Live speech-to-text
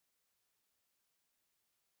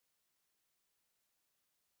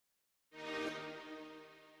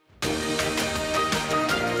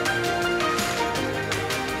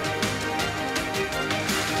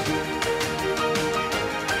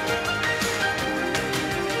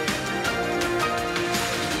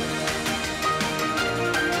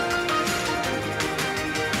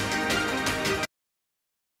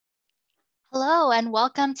and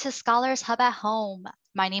welcome to Scholars Hub at Home.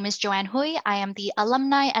 My name is Joanne Hui. I am the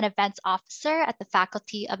Alumni and Events Officer at the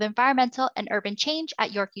Faculty of Environmental and Urban Change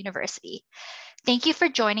at York University. Thank you for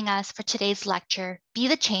joining us for today's lecture, Be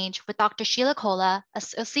the Change, with Dr. Sheila Colla,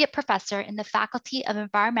 Associate Professor in the Faculty of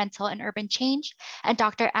Environmental and Urban Change, and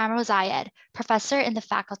Dr. Amro Zayed, Professor in the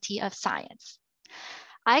Faculty of Science.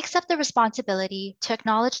 I accept the responsibility to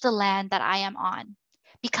acknowledge the land that I am on.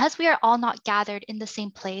 Because we are all not gathered in the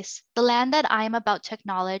same place, the land that I am about to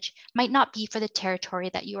acknowledge might not be for the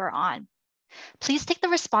territory that you are on. Please take the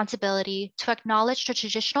responsibility to acknowledge the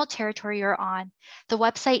traditional territory you're on. The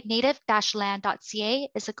website native-land.ca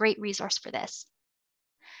is a great resource for this.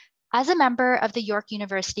 As a member of the York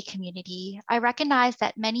University community, I recognize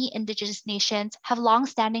that many Indigenous nations have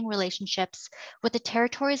long-standing relationships with the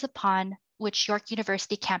territories upon which York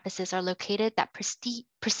University campuses are located that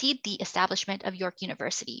precede the establishment of York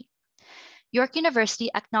University. York University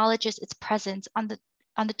acknowledges its presence on the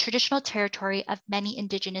traditional territory of many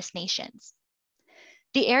Indigenous nations.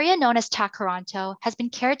 The area known as Takaranto has been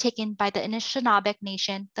caretaken by the Anishinaabe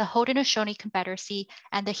Nation, the Haudenosaunee Confederacy,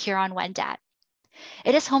 and the Huron-Wendat.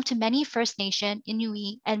 It is home to many First Nation,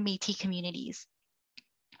 Inuit, and Métis communities.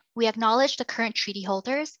 We acknowledge the current treaty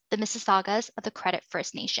holders, the Mississaugas of the Credit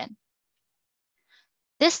First Nation.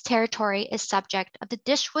 This territory is subject of the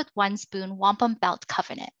Dish with One Spoon Wampum Belt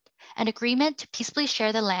Covenant, an agreement to peacefully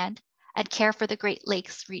share the land and care for the Great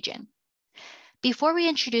Lakes region. Before we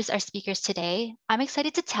introduce our speakers today, I'm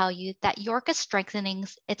excited to tell you that York is strengthening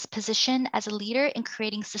its position as a leader in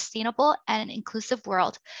creating sustainable and inclusive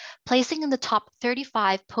world, placing in the top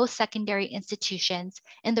 35 post-secondary institutions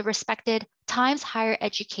in the respected Times Higher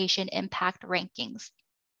Education Impact rankings.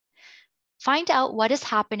 Find out what is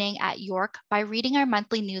happening at York by reading our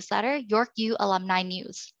monthly newsletter, York U Alumni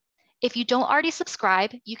News. If you don't already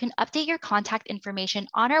subscribe, you can update your contact information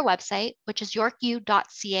on our website, which is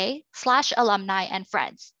yorku.ca/alumni and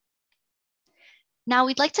friends. Now,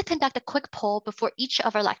 we'd like to conduct a quick poll before each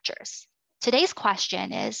of our lectures. Today's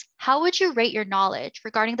question is, how would you rate your knowledge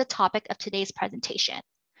regarding the topic of today's presentation?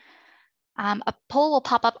 A poll will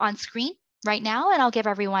pop up on screen right now, and I'll give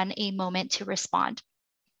everyone a moment to respond.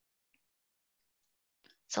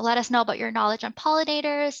 So let us know about your knowledge on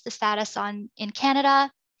pollinators, the status in Canada.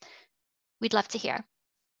 We'd love to hear.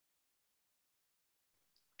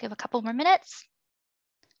 Give a couple more minutes.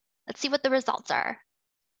 Let's see what the results are.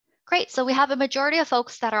 Great, so we have a majority of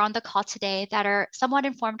folks that are on the call today that are somewhat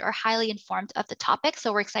informed or highly informed of the topic.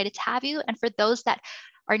 So we're excited to have you. And for those that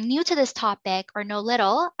are new to this topic or know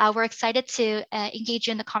little, we're excited to engage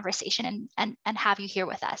you in the conversation and have you here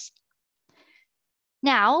with us.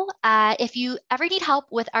 Now, if you ever need help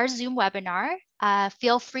with our Zoom webinar,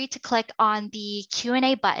 feel free to click on the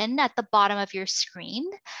Q&A button at the bottom of your screen.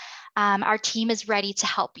 Our team is ready to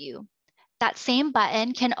help you. That same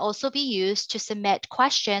button can also be used to submit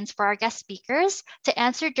questions for our guest speakers to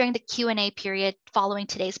answer during the Q&A period following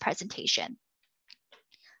today's presentation.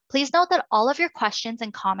 Please note that all of your questions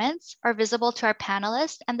and comments are visible to our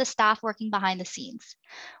panelists and the staff working behind the scenes.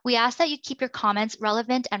 We ask that you keep your comments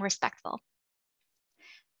relevant and respectful.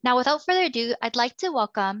 Now, without further ado, I'd like to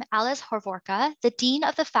welcome Alice Horvorka, the Dean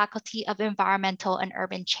of the Faculty of Environmental and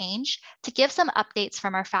Urban Change, to give some updates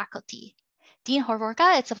from our faculty. Dean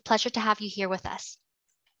Horvorka, it's a pleasure to have you here with us.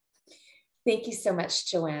 Thank you so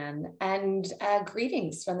much, Joanne, and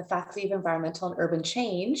greetings from the Faculty of Environmental and Urban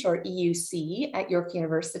Change, or EUC, at York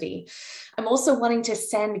University. I'm also wanting to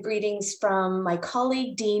send greetings from my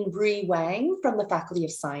colleague, Dean Bree Wang, from the Faculty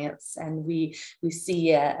of Science, and we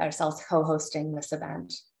see ourselves co-hosting this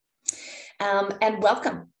event. And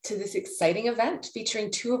welcome to this exciting event featuring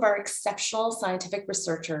two of our exceptional scientific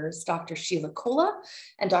researchers, Dr. Sheila Colla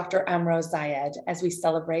and Dr. Amro Zayed, as we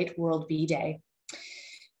celebrate World Bee Day.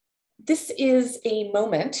 This is a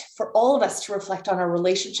moment for all of us to reflect on our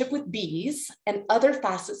relationship with bees and other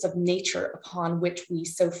facets of nature upon which we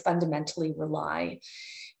so fundamentally rely.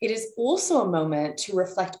 It is also a moment to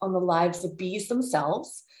reflect on the lives of bees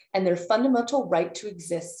themselves and their fundamental right to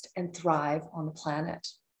exist and thrive on the planet.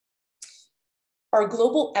 Our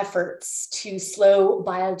global efforts to slow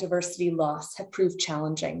biodiversity loss have proved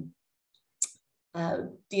challenging.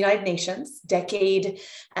 The United Nations'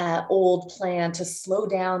 decade-old plan to slow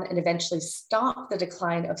down and eventually stop the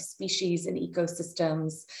decline of species and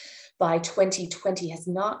ecosystems by 2020 has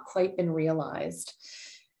not quite been realized.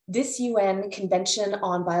 This UN Convention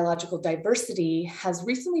on Biological Diversity has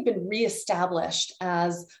recently been reestablished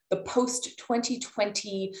as the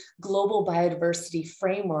post-2020 Global Biodiversity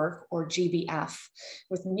Framework, or GBF,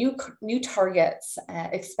 with new targets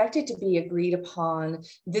expected to be agreed upon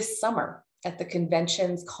this summer at the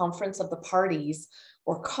convention's Conference of the Parties,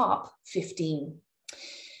 or COP15.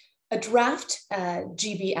 A draft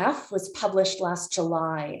GBF was published last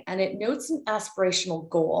July, and it notes an aspirational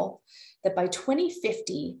goal that by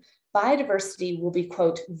 2050, biodiversity will be,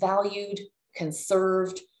 quote, valued,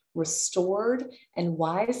 conserved, restored, and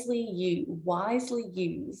wisely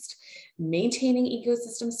used, maintaining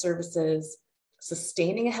ecosystem services,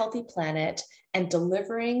 sustaining a healthy planet, and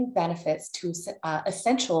delivering benefits to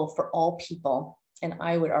essential for all people, and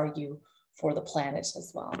I would argue for the planet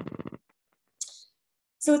as well.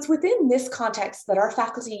 So it's within this context that our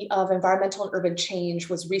Faculty of Environmental and Urban Change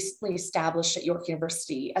was recently established at York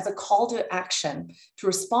University as a call to action to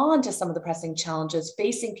respond to some of the pressing challenges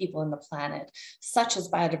facing people and the planet, such as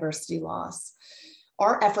biodiversity loss.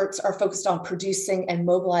 Our efforts are focused on producing and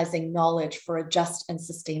mobilizing knowledge for a just and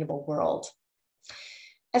sustainable world.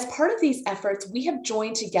 As part of these efforts, we have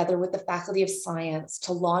joined together with the Faculty of Science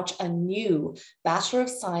to launch a new Bachelor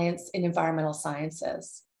of Science in Environmental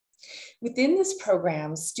Sciences. Within this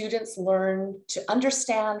program, students learn to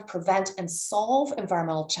understand, prevent, and solve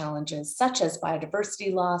environmental challenges such as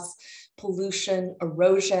biodiversity loss, pollution,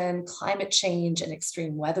 erosion, climate change, and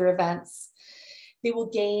extreme weather events. They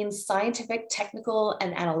will gain scientific, technical,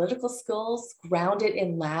 and analytical skills grounded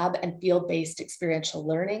in lab and field-based experiential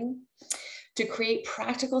learning to create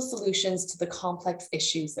practical solutions to the complex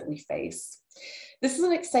issues that we face. This is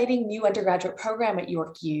an exciting new undergraduate program at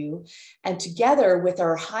York U, and together with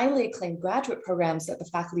our highly acclaimed graduate programs at the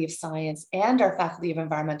Faculty of Science and our Faculty of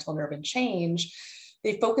Environmental and Urban Change,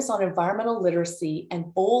 they focus on environmental literacy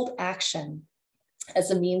and bold action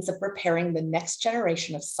as a means of preparing the next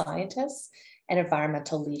generation of scientists and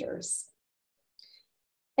environmental leaders.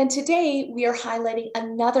 And today we are highlighting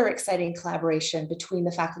another exciting collaboration between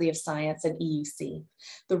the Faculty of Science and EUC,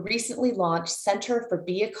 the recently launched Center for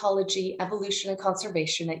Bee Ecology, Evolution and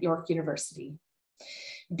Conservation at York University.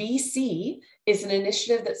 BC is an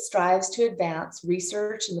initiative that strives to advance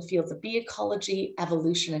research in the fields of bee ecology,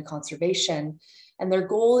 evolution, and conservation. And their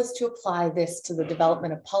goal is to apply this to the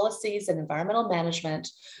development of policies and environmental management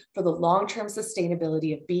for the long-term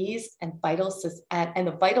sustainability of bees and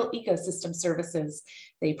the vital ecosystem services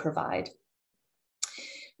they provide.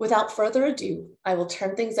 Without further ado, I will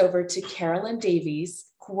turn things over to Carolyn Davies,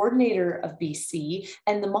 coordinator of BC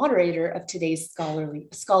and the moderator of today's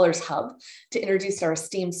Scholars Hub, to introduce our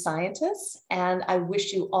esteemed scientists, and I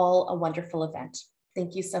wish you all a wonderful event.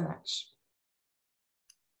 Thank you so much.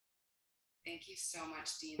 Thank you so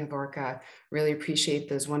much, Dean Avorka. Really appreciate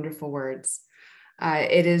those wonderful words.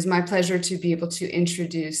 It is my pleasure to be able to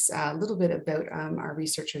introduce a little bit about our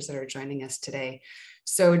researchers that are joining us today.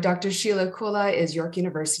 So Dr. Sheila Colla is York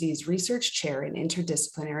University's Research Chair in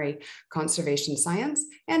Interdisciplinary Conservation Science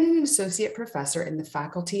and an Associate Professor in the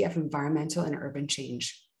Faculty of Environmental and Urban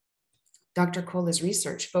Change. Dr. Colla's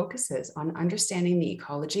research focuses on understanding the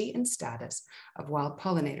ecology and status of wild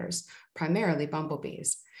pollinators, primarily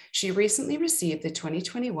bumblebees. She recently received the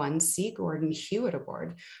 2021 C. Gordon Hewitt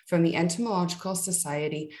Award from the Entomological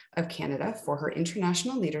Society of Canada for her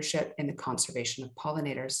international leadership in the conservation of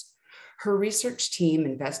pollinators. Her research team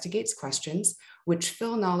investigates questions which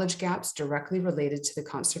fill knowledge gaps directly related to the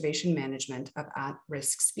conservation management of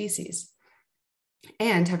at-risk species,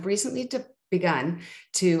 and have recently begun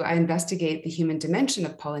to investigate the human dimension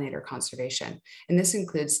of pollinator conservation. And this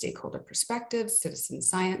includes stakeholder perspectives, citizen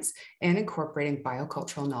science, and incorporating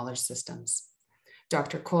biocultural knowledge systems.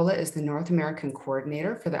 Dr. Colla is the North American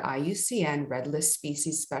coordinator for the IUCN Red List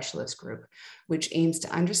Species Specialist Group, which aims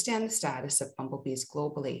to understand the status of bumblebees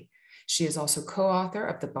globally. She is also co-author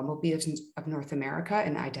of the Bumblebee of North America,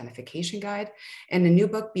 an identification guide, and a new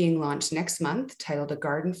book being launched next month titled A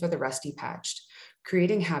Garden for the Rusty Patched,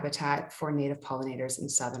 Creating Habitat for Native Pollinators in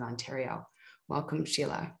Southern Ontario. Welcome,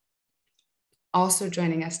 Sheila. Also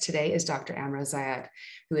joining us today is Dr. Amra Zayed,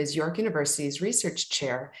 who is York University's Research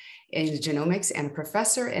Chair in Genomics and a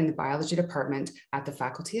professor in the Biology Department at the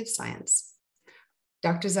Faculty of Science.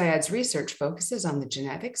 Dr. Zayed's research focuses on the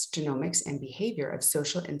genetics, genomics, and behavior of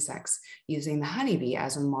social insects using the honeybee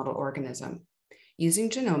as a model organism. Using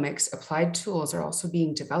genomics, applied tools are also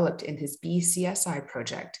being developed in his BCSI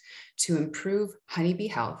project to improve honeybee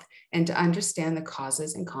health and to understand the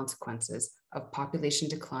causes and consequences of population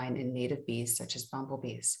decline in native bees such as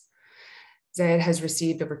bumblebees. Zayed has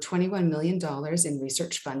received over $21 million in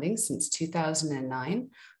research funding since 2009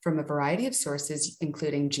 from a variety of sources,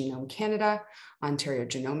 including Genome Canada, Ontario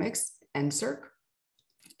Genomics, NSERC,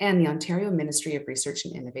 and the Ontario Ministry of Research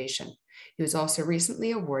and Innovation. He was also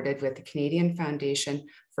recently awarded with the Canadian Foundation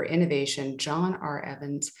for Innovation John R.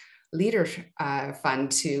 Evans Leader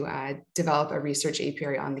Fund to develop a research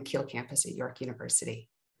apiary on the Keele campus at York University.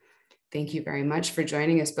 Thank you very much for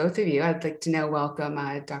joining us, both of you. I'd like to now welcome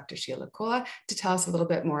Dr. Sheila Colla to tell us a little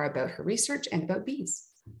bit more about her research and about bees.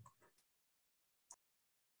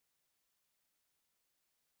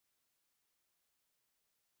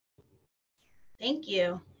 Thank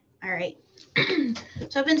you. All right.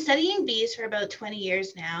 So I've been studying bees for about 20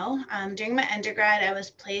 years now. During my undergrad, I was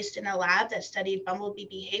placed in a lab that studied bumblebee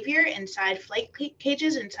behavior inside flight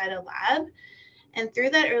cages inside a lab. And through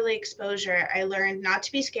that early exposure, I learned not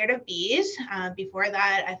to be scared of bees. Before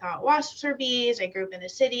that, I thought wasps were bees. I grew up in a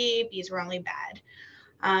city, bees were only bad.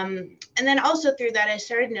 And then also through that, I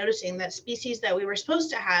started noticing that species that we were supposed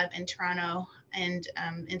to have in Toronto and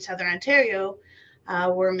in Southern Ontario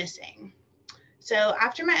were missing. So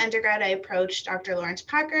after my undergrad, I approached Dr. Lawrence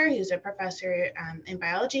Packer, who's a professor in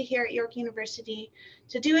biology here at York University,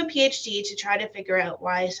 to do a PhD to try to figure out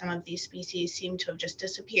why some of these species seem to have just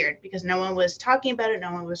disappeared, because no one was talking about it,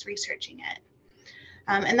 no one was researching it.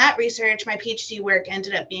 And that research, my PhD work,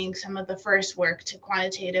 ended up being some of the first work to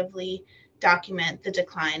quantitatively document the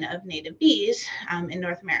decline of native bees in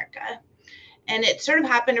North America. And it sort of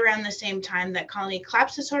happened around the same time that colony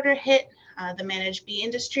collapse disorder hit the managed bee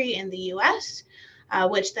industry in the US,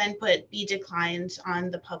 which then put bee declines on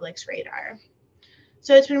the public's radar.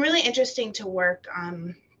 So it's been really interesting to work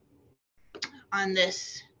on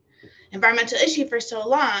this environmental issue for so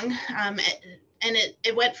long. And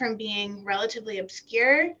it went from being relatively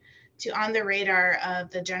obscure to on the radar of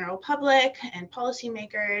the general public and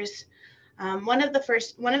policymakers. One of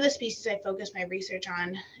the species I focused my research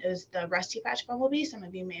on is the rusty patch bumblebee. Some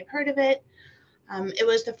of you may have heard of it. It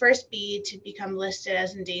was the first bee to become listed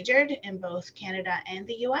as endangered in both Canada and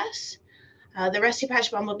the US. The rusty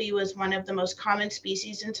patch bumblebee was one of the most common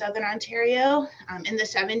species in Southern Ontario. In the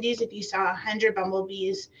 70s, if you saw 100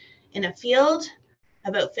 bumblebees in a field,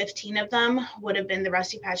 about 15 of them would have been the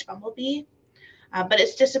rusty patch bumblebee. But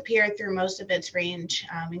it's disappeared through most of its range,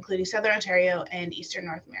 including Southern Ontario and Eastern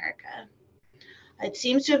North America. It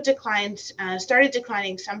seems to have started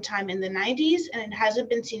declining sometime in the 90s, and it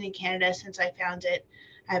hasn't been seen in Canada since I found it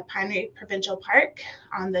at Pine Provincial Park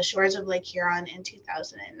on the shores of Lake Huron in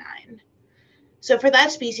 2009. So for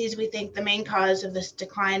that species, we think the main cause of this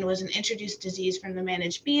decline was an introduced disease from the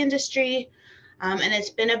managed bee industry, and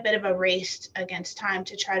it's been a bit of a race against time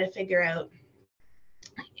to try to figure out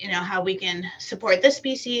how we can support this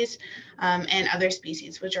species and other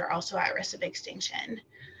species which are also at risk of extinction.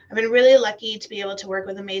 I've been really lucky to be able to work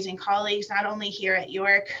with amazing colleagues, not only here at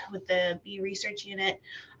York with the Bee Research Unit,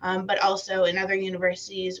 but also in other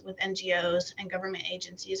universities with NGOs and government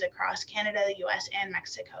agencies across Canada, the US, and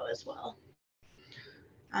Mexico as well.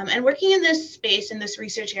 And working in this space, in this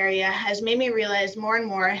research area, has made me realize more and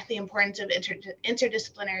more the importance of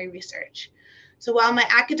interdisciplinary research. So while my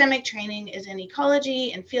academic training is in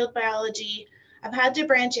ecology and field biology, I've had to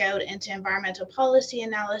branch out into environmental policy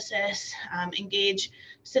analysis, engage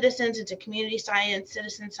citizens into community science,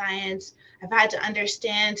 citizen science. I've had to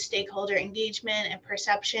understand stakeholder engagement and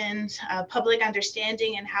perceptions, public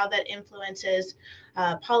understanding and how that influences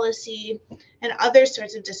policy, and other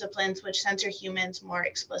sorts of disciplines which center humans more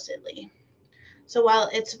explicitly. So while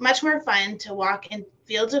it's much more fun to walk in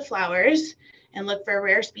fields of flowers and look for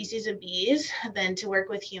rare species of bees than to work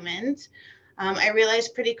with humans, I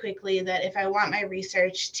realized pretty quickly that if I want my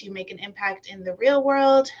research to make an impact in the real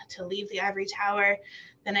world, to leave the ivory tower,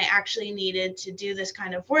 then I actually needed to do this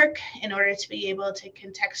kind of work in order to be able to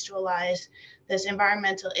contextualize this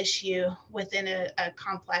environmental issue within a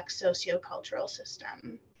complex sociocultural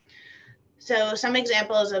system. So some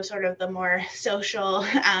examples of sort of the more social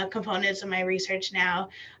components of my research now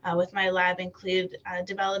with my lab include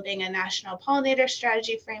developing a national pollinator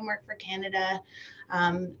strategy framework for Canada,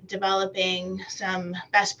 developing some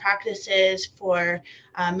best practices for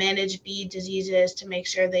managed bee diseases to make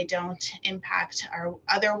sure they don't impact our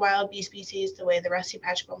other wild bee species the way the rusty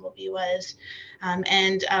patch bumblebee was,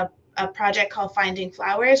 and a project called Finding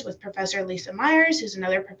Flowers with Professor Lisa Myers, who's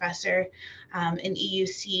another professor in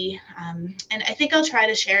EUC. And I think I'll try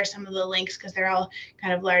to share some of the links because they're all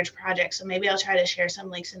kind of large projects. So maybe I'll try to share some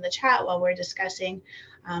links in the chat while we're discussing,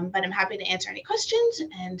 but I'm happy to answer any questions.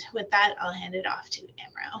 And with that, I'll hand it off to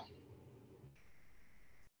Amro.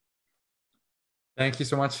 Thank you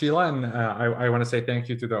so much, Sheila. And I want to say thank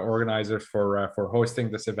you to the organizers for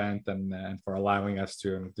hosting this event and for allowing us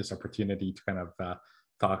to this opportunity to kind of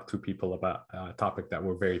talk to people about a topic that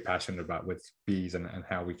we're very passionate about with bees and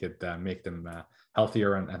how we could make them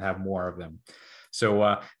healthier and have more of them.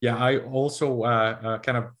 So yeah, I also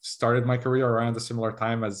kind of started my career around a similar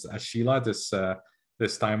time as Sheila,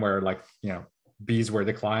 this time where bees were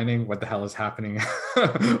declining, what the hell is happening,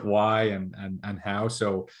 why and how.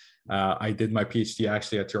 So I did my PhD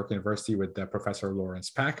actually at York University with Professor Lawrence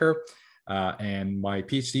Packer. And my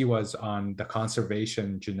PhD was on the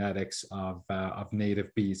conservation genetics of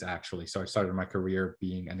native bees, actually. So I started my career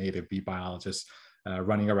being a native bee biologist,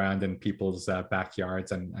 running around in people's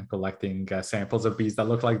backyards and collecting samples of bees that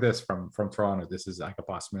look like this from Toronto. This is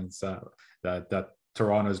Agaposmens, the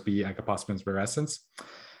Toronto's bee, Agaposmens virescens.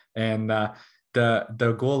 And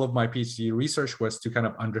the goal of my PhD research was to kind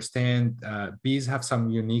of understand bees have some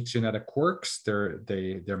unique genetic quirks.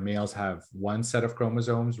 Their males have one set of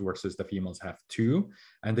chromosomes versus the females have two,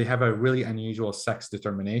 and they have a really unusual sex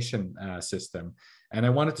determination system. And I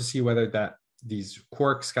wanted to see whether these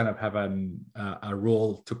quirks kind of have a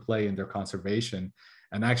role to play in their conservation.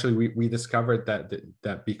 And actually, we discovered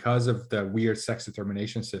that because of the weird sex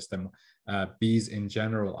determination system, bees in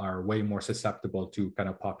general are way more susceptible to kind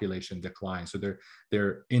of population decline. So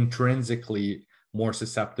they're intrinsically more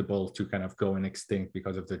susceptible to kind of going extinct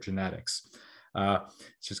because of their genetics.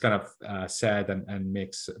 It's just kind of sad and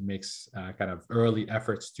makes kind of early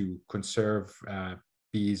efforts to conserve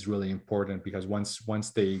bees really important, because once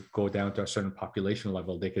they go down to a certain population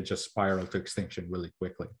level, they could just spiral to extinction really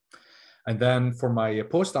quickly. And then for my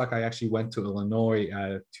postdoc, I actually went to Illinois,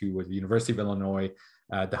 to the University of Illinois.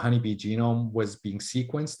 The honeybee genome was being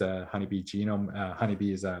sequenced. The honeybee genome,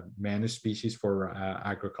 honeybee is a managed species for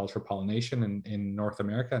agricultural pollination in North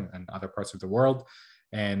America and other parts of the world.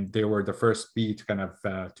 And they were the first bee to kind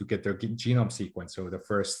of to get their genome sequenced. So the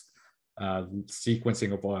first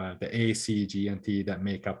sequencing of the A, C, G, and T that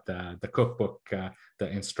make up the cookbook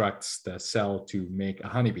that instructs the cell to make a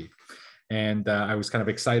honeybee. And I was kind of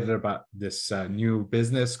excited about this new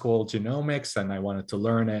business called genomics, and I wanted to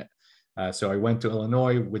learn it. So I went to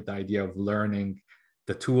Illinois with the idea of learning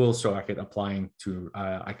the tools so I could apply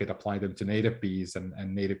them to native bees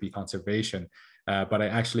and native bee conservation. But I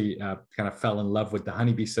actually kind of fell in love with the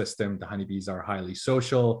honeybee system. The honeybees are highly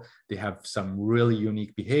social. They have some really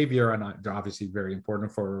unique behavior, and they're obviously very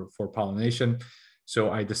important for pollination.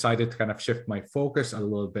 So I decided to kind of shift my focus a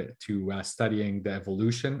little bit to studying the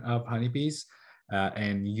evolution of honeybees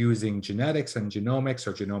and using genetics and genomics.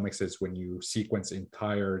 So genomics is when you sequence the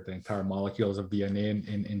entire molecules of DNA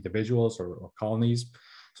in individuals or colonies.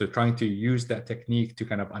 So trying to use that technique to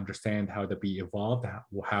kind of understand how the bee evolved,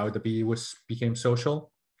 how the bee became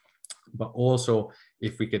social, but also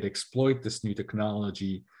if we could exploit this new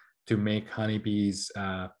technology to make honeybees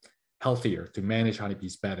healthier, to manage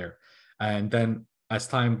honeybees better. And then as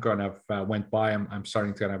time kind of went by, I'm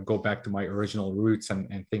starting to kind of go back to my original roots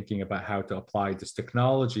and thinking about how to apply this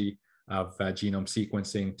technology of genome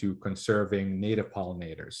sequencing to conserving native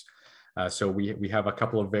pollinators. So we have a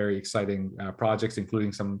couple of very exciting projects,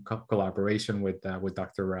 including some collaboration with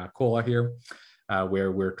Dr. Colla here,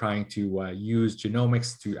 where we're trying to use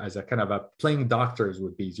genomics as a kind of a playing doctors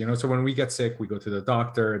with bees. So when we get sick, we go to the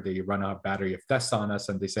doctor, they run a battery of tests on us,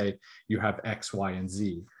 and they say, you have X, Y, and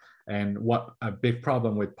Z. And what a big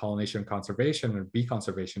problem with pollination conservation and bee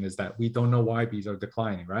conservation is that we don't know why bees are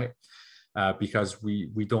declining, right? Because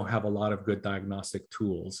we don't have a lot of good diagnostic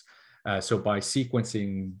tools. So by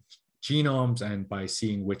sequencing genomes and by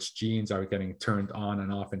seeing which genes are getting turned on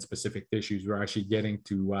and off in specific tissues, we're actually getting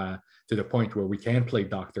to the point where we can play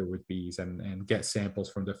doctor with bees and get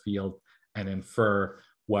samples from the field and infer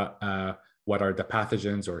what are the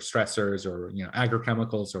pathogens or stressors or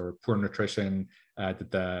agrochemicals or poor nutrition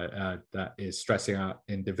that is stressing out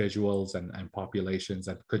individuals and populations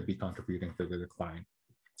that could be contributing to the decline.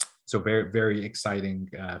 So very, very exciting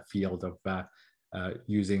field of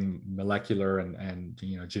using molecular and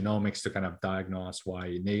genomics to kind of diagnose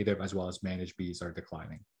why native as well as managed bees are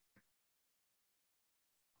declining.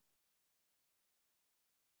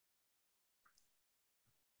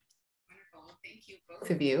 Wonderful. Thank you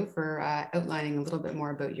both of you for outlining a little bit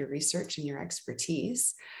more about your research and your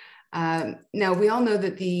expertise. Now, we all know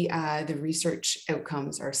that the research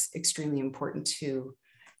outcomes are extremely important to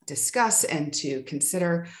discuss and to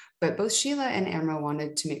consider, but both Sheila and Emma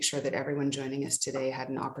wanted to make sure that everyone joining us today had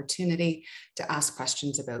an opportunity to ask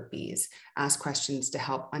questions about bees, ask questions to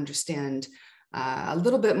help understand a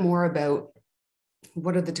little bit more about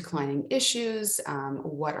what are the declining issues,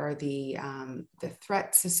 what are the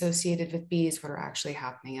threats associated with bees, what are actually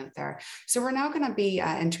happening out there. So we're now going to be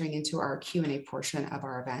entering into our Q&A portion of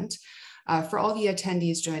our event. For all the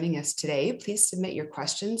attendees joining us today, please submit your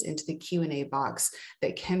questions into the Q&A box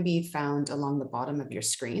that can be found along the bottom of your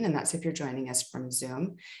screen, and that's if you're joining us from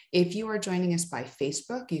Zoom. If you are joining us by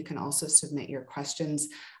Facebook, you can also submit your questions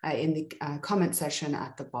in the comment section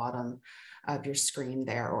at the bottom. of your screen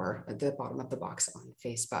there, or at the bottom of the box on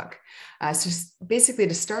Facebook. So just basically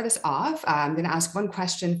to start us off, I'm going to ask one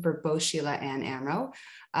question for both Sheila and Amro.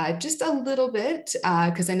 Just a little bit,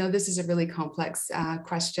 because I know this is a really complex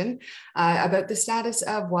question, about the status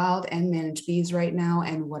of wild and managed bees right now,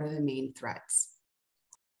 and what are the main threats?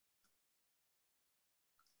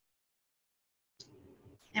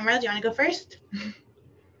 Emerald, do you want to go first?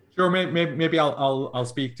 Sure, maybe I'll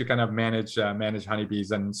speak to kind of manage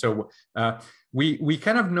honeybees, and so we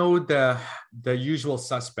kind of know the usual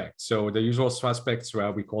suspects. So the usual suspects,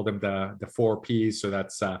 we call them the 4 Ps. So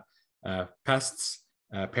that's pests,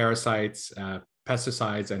 parasites,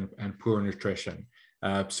 pesticides, and poor nutrition.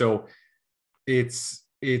 So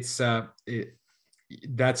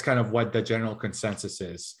that's kind of what the general consensus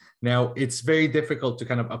is. Now, it's very difficult to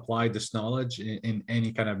kind of apply this knowledge in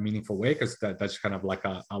any kind of meaningful way, because that's kind of like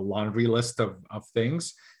a laundry list of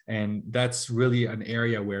things. And that's really an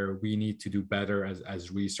area where we need to do better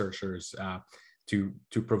as researchers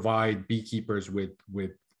to provide beekeepers with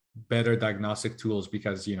better diagnostic tools,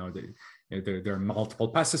 because, you know, there are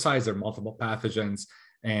multiple pesticides, there are multiple pathogens,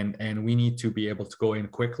 and we need to be able to go in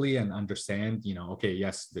quickly and understand, you know, okay,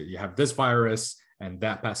 yes, you have this virus and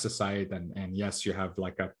that pesticide, and yes, you have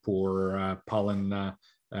like a poor pollen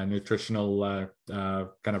nutritional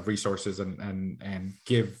kind of resources, and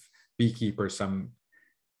give beekeepers some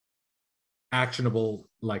actionable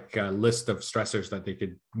like list of stressors that they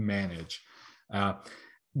could manage.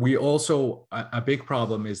 We also, a big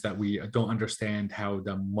problem is that we don't understand how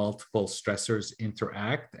the multiple stressors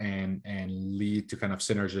interact and lead to kind of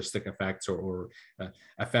synergistic effects, or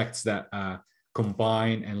effects that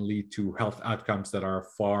combine and lead to health outcomes that are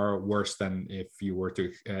far worse than if you were to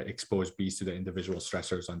expose bees to the individual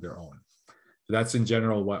stressors on their own. So that's in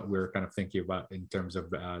general what we're kind of thinking about in terms of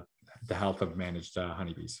the health of managed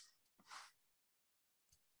honeybees.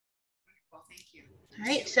 Well, thank you. All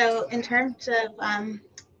right, so in terms of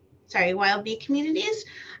wild bee communities,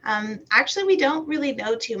 actually we don't really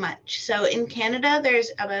know too much. So in Canada,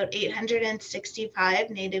 there's about 865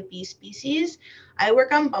 native bee species. I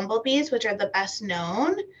work on bumblebees, which are the best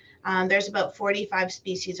known. There's about 45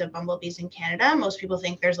 species of bumblebees in Canada. Most people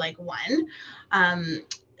think there's like 1.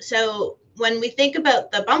 So when we think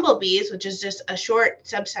about the bumblebees, which is just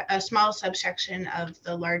a small subsection of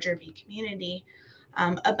the larger bee community,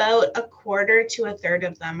 about a quarter to a third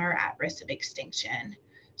of them are at risk of extinction.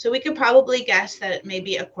 So we could probably guess that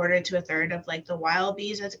maybe a quarter to a third of like the wild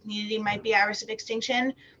bees as a community might be at risk of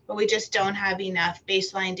extinction, but we just don't have enough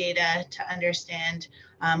baseline data to understand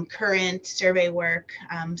current survey work.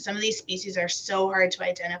 Some of these species are so hard to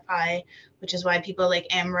identify, which is why people like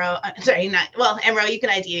Amro, Amro, you can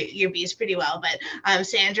ID your bees pretty well, but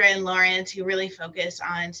Sandra and Lawrence, who really focus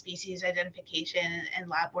on species identification and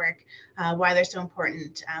lab work, why they're so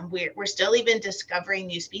important. We're still even discovering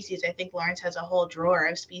new species. I think Lawrence has a whole drawer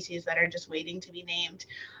of species that are just waiting to be named.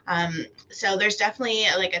 So there's definitely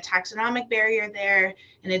like a taxonomic barrier there,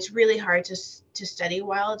 and it's really hard to study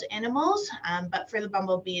wild animals. But for the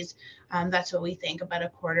bumblebees, that's what we think. About a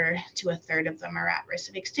quarter to a third of them are at risk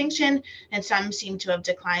of extinction, and some seem to have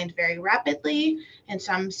declined very rapidly, and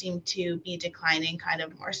some seem to be declining kind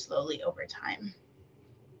of more slowly over time.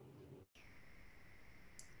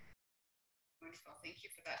 Wonderful, thank you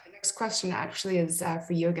for that. The next question actually is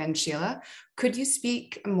for you again, Sheila. Could you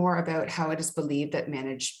speak more about how it is believed that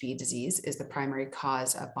managed bee disease is the primary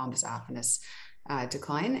cause of Bombus affinis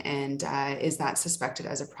decline, and is that suspected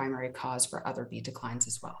as a primary cause for other bee declines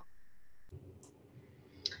as well?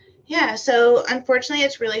 Yeah, so unfortunately,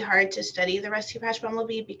 it's really hard to study the rescue patch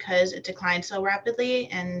bumblebee because it declined so rapidly,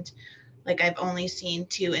 and like I've only seen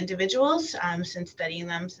 2 individuals since studying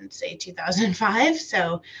them since say 2005.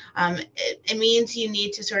 So it means you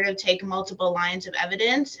need to sort of take multiple lines of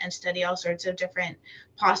evidence and study all sorts of different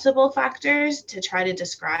possible factors to try to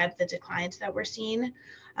describe the declines that we're seeing.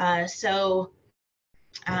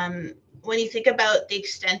 When you think about the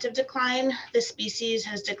extent of decline, the species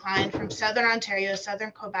has declined from southern Ontario,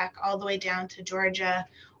 southern Quebec, all the way down to Georgia,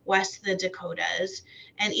 west of the Dakotas.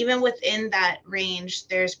 And even within that range,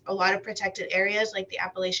 there's a lot of protected areas like the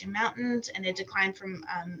Appalachian Mountains, and it declined from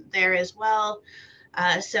there as well.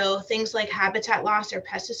 So things like habitat loss or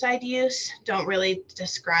pesticide use don't really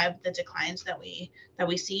describe the declines that we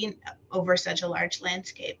see over such a large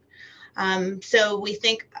landscape. So we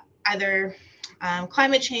think either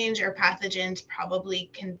climate change or pathogens probably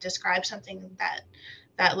can describe something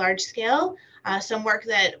that large scale. Some work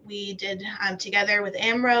that we did together with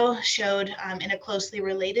Amro showed in a closely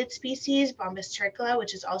related species, Bombus turcula,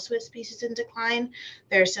 which is also a species in decline,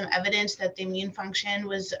 there's some evidence that the immune function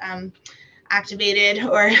was activated,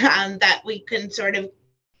 or that we can sort of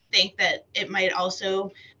think that it might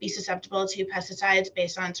also be susceptible to pesticides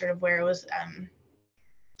based on sort of where it was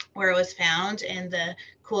found and the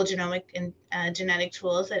cool genomic and genetic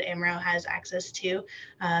tools that AMRO has access to.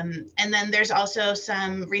 And then there's also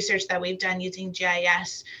some research that we've done using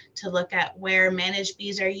GIS to look at where managed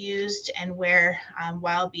bees are used and where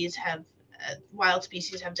wild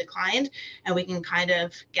species have declined, and we can kind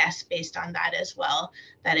of guess based on that as well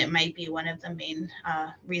that it might be one of the main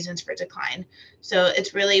reasons for decline. So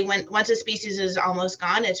it's really once a species is almost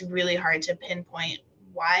gone, it's really hard to pinpoint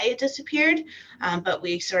why it disappeared, but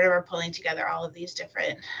we sort of are pulling together all of these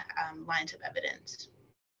different lines of evidence.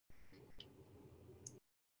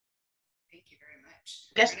 Thank you very much.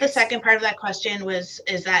 I guess the second part of that question was,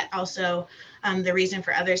 is that also the reason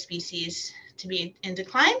for other species to be in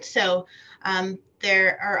decline? So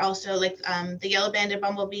there are also like the yellow-banded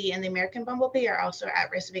bumblebee and the American bumblebee are also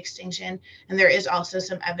at risk of extinction. And there is also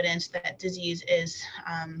some evidence that disease is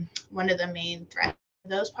one of the main threats for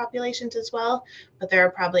those populations as well. But there are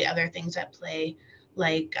probably other things at play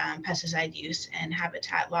like pesticide use and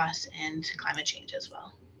habitat loss and climate change as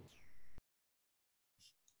well.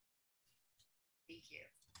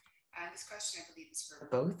 This question, I believe, is for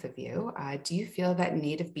both of you. Do you feel that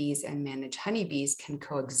native bees and managed honeybees can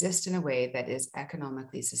coexist in a way that is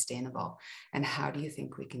economically sustainable? And how do you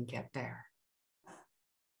think we can get there?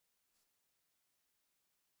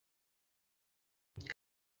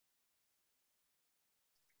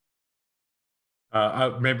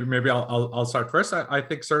 Maybe I'll start first. I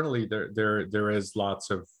think certainly there is lots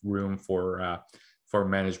of room for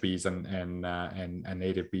managed bees and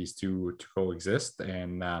native bees to coexist,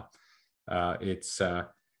 and it's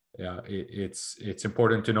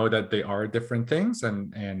important to know that they are different things,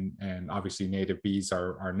 and obviously native bees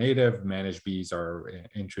are native, managed bees are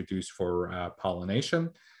introduced for pollination.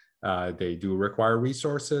 They do require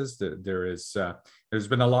resources. There's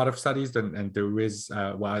been a lot of studies, and there is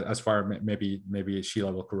well, as far maybe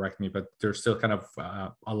Sheila will correct me, but there's still kind of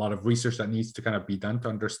a lot of research that needs to kind of be done to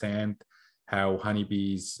understand how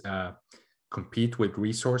honeybees compete with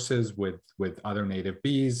resources with other native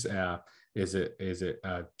bees. Is it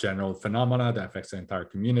a general phenomena that affects the entire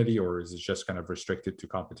community, or is it just kind of restricted to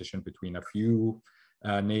competition between a few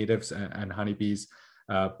natives and honeybees?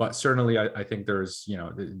 But certainly, I think there's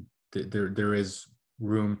there is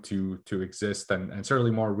room to exist, and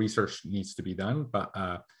certainly more research needs to be done. But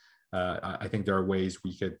I think there are ways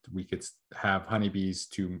we could have honeybees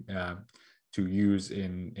to use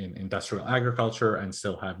in industrial agriculture and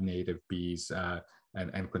still have native bees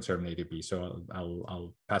and conserve native bees. So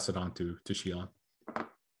I'll pass it on to Sheila.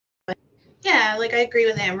 Yeah, like I agree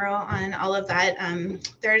with AMRO on all of that.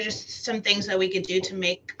 There are just some things that we could do to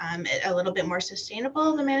make it a little bit more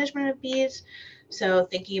sustainable, the management of bees. So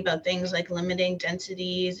thinking about things like limiting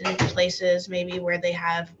densities in places maybe where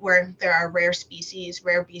there are rare bee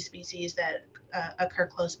species that occur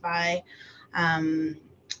close by. And,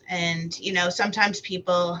 sometimes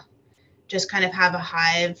people just kind of have a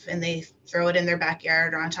hive and they throw it in their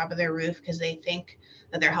backyard or on top of their roof because they think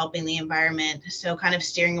that they're helping the environment. So kind of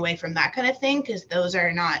steering away from that kind of thing, because those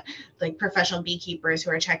are not like professional beekeepers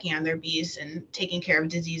who are checking on their bees and taking care of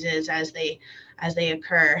diseases as they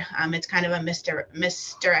occur. It's kind of a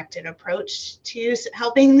misdirected approach to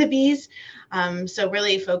helping the bees. So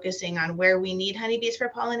really focusing on where we need honeybees for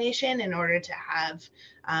pollination in order to have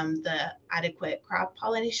the adequate crop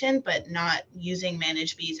pollination, but not using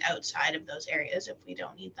managed bees outside of those areas if we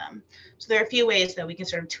don't need them. So there are a few ways that we can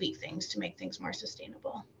sort of tweak things to make things more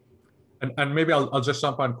sustainable. And maybe I'll just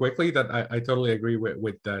jump on quickly that I totally agree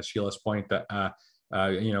with Sheila's point that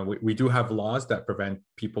we do have laws that prevent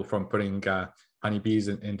people from putting honeybees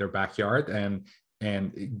in their backyard,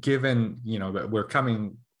 and given we're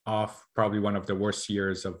coming off probably one of the worst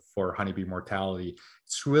years for honeybee mortality,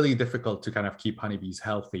 it's really difficult to kind of keep honeybees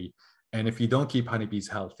healthy. And if you don't keep honeybees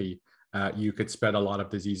healthy, you could spread a lot of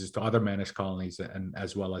diseases to other managed colonies and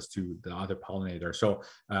as well as to the other pollinators. So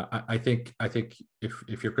I think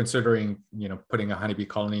if you're considering putting a honeybee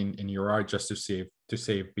colony in your yard just to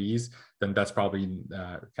save bees, then that's probably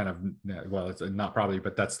it's not probably,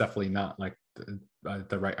 but that's definitely not like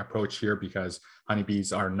the right approach here, because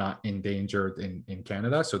honeybees are not endangered in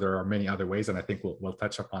Canada. So there are many other ways, and I think we'll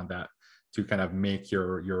touch upon that to kind of make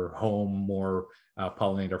your home more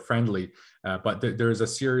pollinator friendly. But there is a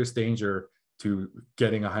serious danger to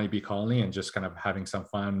getting a honeybee colony and just kind of having some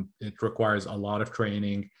fun. It requires a lot of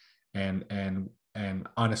training, and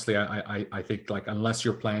honestly, I think like unless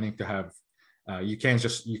you're planning to have you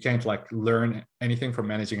can't like learn anything from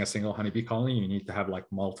managing a single honeybee colony. You need to have like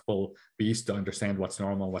multiple bees to understand what's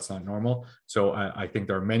normal, what's not normal. So I think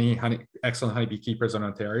there are many excellent honeybee keepers in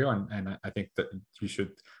Ontario, and I think that we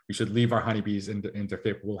should leave our honeybees in their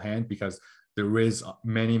capable hand, because there is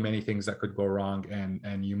many things that could go wrong,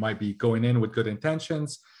 and you might be going in with good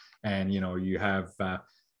intentions, and you have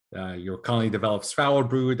your colony develops foul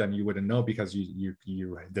brood and you wouldn't know because you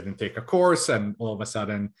didn't take a course, and all of a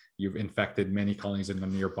sudden you've infected many colonies in the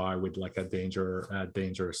nearby with like a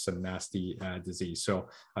dangerous and nasty disease. So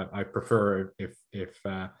I prefer if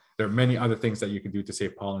there are many other things that you can do to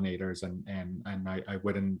save pollinators, and I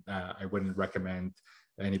wouldn't recommend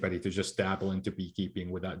anybody to just dabble into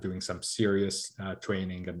beekeeping without doing some serious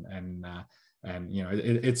training, and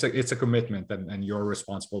it's a commitment, and you're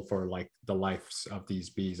responsible for like the lives of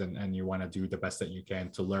these bees, and you want to do the best that you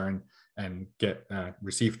can to learn and get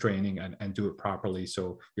receive training and do it properly,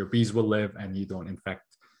 so your bees will live and you don't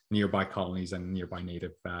infect nearby colonies and nearby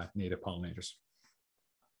native pollinators.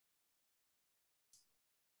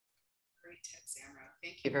 Great tips, Amro.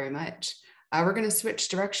 Thank you very much. We're going to switch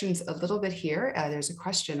directions a little bit here. There's a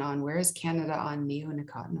question on where is Canada on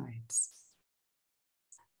neonicotinoids?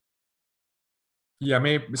 Yeah,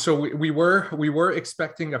 maybe. So we were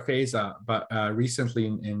expecting a phase out, but recently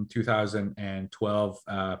in 2012,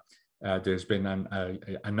 there's been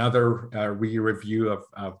another re-review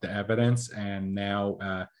of the evidence, and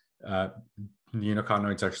now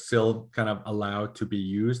neonicotinoids are still kind of allowed to be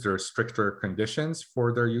used. There are stricter conditions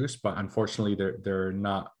for their use, but unfortunately, they're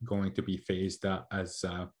not going to be phased out as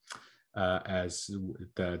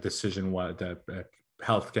the decision was, the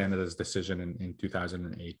Health Canada's decision in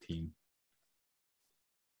 2018.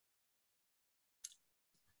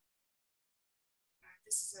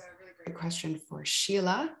 This is a really great question for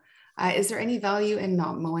Sheila. Is there any value in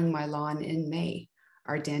not mowing my lawn in May?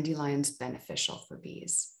 Are dandelions beneficial for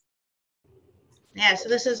bees? Yeah, so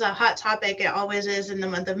this is a hot topic. It always is in the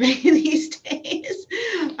month of May these days.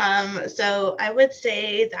 So I would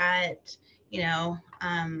say that,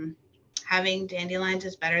 having dandelions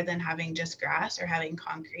is better than having just grass or having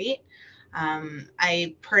concrete.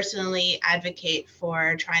 I personally advocate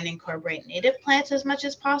for trying to incorporate native plants as much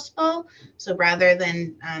as possible. So rather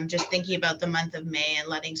than just thinking about the month of May and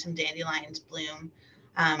letting some dandelions bloom,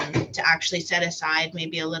 to actually set aside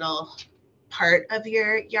maybe a little part of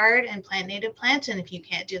your yard and plant native plants. And if you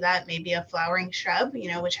can't do that, maybe a flowering shrub,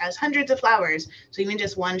 which has hundreds of flowers. So even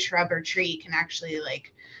just one shrub or tree can actually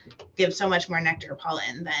like give so much more nectar or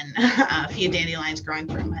pollen than a few dandelions growing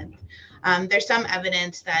for a month. There's some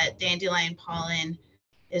evidence that dandelion pollen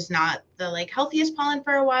is not the healthiest pollen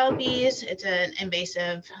for wild bees. It's an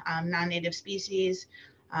invasive non-native species.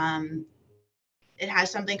 It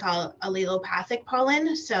has something called allelopathic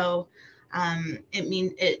pollen. So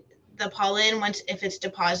the pollen, if it's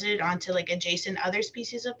deposited onto adjacent other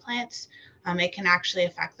species of plants, it can actually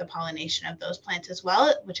affect the pollination of those plants as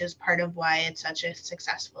well, which is part of why it's such a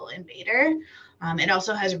successful invader. It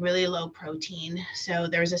also has really low protein. So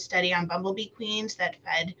there was a study on bumblebee queens that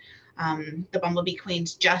fed the bumblebee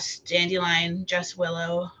queens just dandelion, just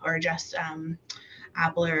willow, or just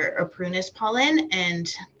apple or prunus pollen.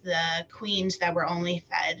 And the queens that were only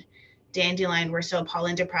fed dandelion were so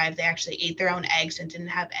pollen deprived, they actually ate their own eggs and didn't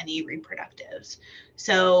have any reproductives.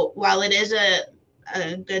 So while it is a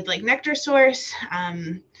good nectar source,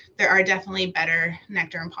 there are definitely better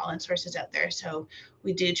nectar and pollen sources out there. So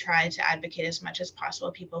we do try to advocate as much as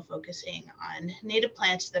possible people focusing on native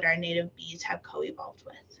plants that our native bees have co-evolved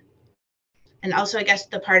with. And also, I guess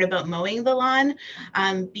the part about mowing the lawn,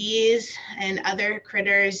 bees and other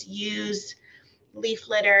critters use leaf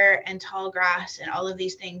litter and tall grass and all of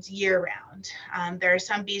these things year round. There are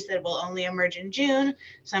some bees that will only emerge in June,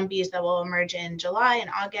 some bees that will emerge in July and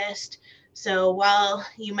August. So while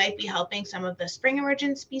you might be helping some of the spring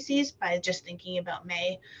emergent species by just thinking about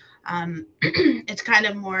May, it's kind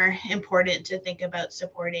of more important to think about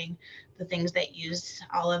supporting the things that use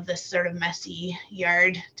all of this sort of messy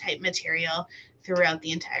yard type material throughout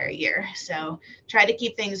the entire year. So try to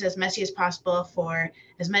keep things as messy as possible for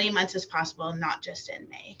as many months as possible, not just in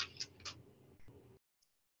May.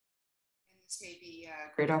 And this may be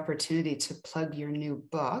a great opportunity to plug your new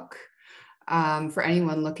book. For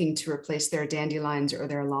anyone looking to replace their dandelions or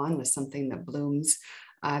their lawn with something that blooms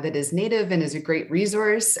that is native and is a great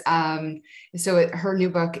resource. Her new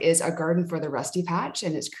book is A Garden for the Rusty Patch,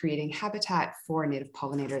 and it's creating habitat for native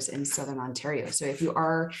pollinators in Southern Ontario. So if you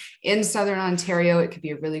are in Southern Ontario, it could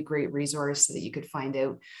be a really great resource so that you could find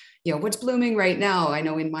out, what's blooming right now. I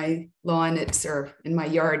know in my lawn, or in my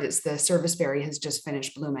yard, it's the serviceberry has just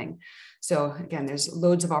finished blooming. So again, there's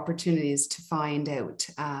loads of opportunities to find out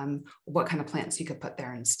what kind of plants you could put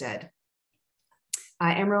there instead.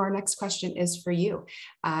 Emeril, our next question is for you.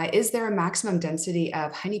 Is there a maximum density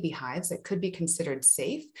of honeybee hives that could be considered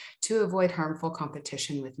safe to avoid harmful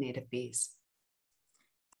competition with native bees?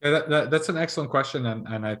 Yeah, that's an excellent question,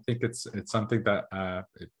 and I think it's something that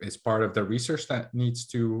is part of the research that needs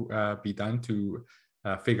to be done to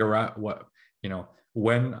figure out what,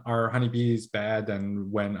 when are honeybees bad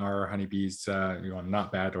and when are honeybees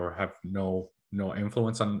not bad or have no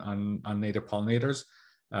influence on native pollinators.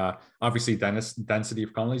 Obviously, density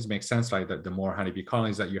of colonies makes sense, right? That the more honeybee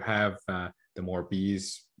colonies that you have, the more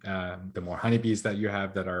bees, the more honeybees that you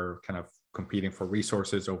have that are kind of competing for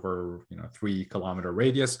resources over 3-kilometer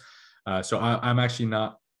radius. So I'm actually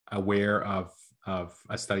not aware of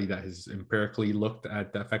a study that has empirically looked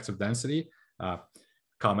at the effects of density.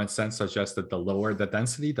 Common sense suggests that the lower the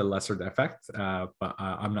density, the lesser the effect, but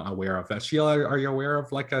I'm not aware of that. Sheila, are you aware of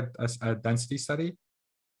like a density study?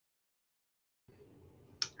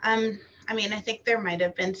 I mean, I think there might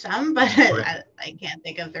have been some, but I can't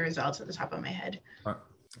think of the results at the top of my head.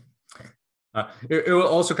 It will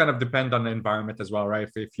also kind of depend on the environment as well, right?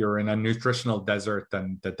 If you're in a nutritional desert,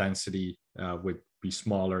 then the density would be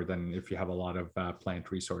smaller than if you have a lot of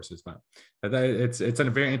plant resources. But it's a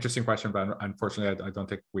very interesting question, but unfortunately, I don't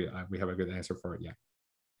think we have a good answer for it yet.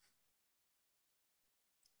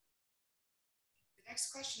 The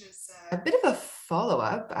next question is a bit of a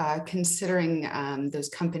follow-up, considering those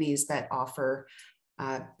companies that offer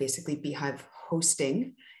basically beehive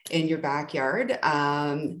hosting in your backyard,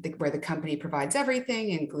 where the company provides everything,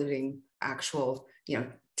 including actual,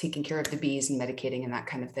 taking care of the bees and medicating and that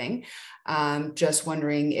kind of thing. Just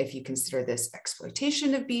wondering if you consider this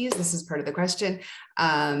exploitation of bees. This is part of the question.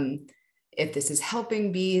 If this is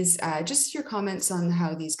helping bees, just your comments on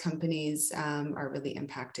how these companies are really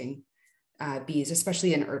impacting bees,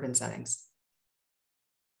 especially in urban settings.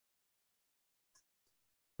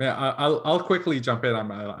 Yeah, I'll quickly jump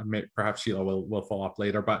in. Perhaps Sheila will follow up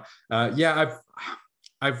later, but yeah,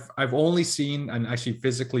 I've only seen and actually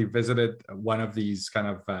physically visited one of these kind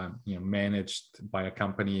of managed by a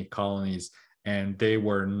company colonies, and they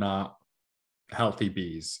were not healthy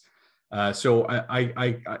bees. So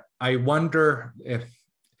I wonder if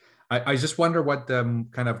I just wonder what the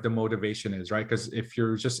kind of the motivation is, right? Because if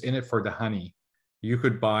you're just in it for the honey, you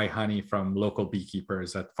could buy honey from local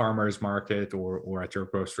beekeepers at farmers market or at your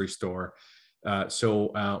grocery store.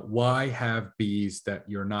 So why have bees that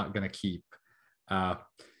you're not going to keep?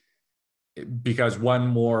 Because one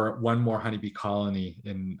more honeybee colony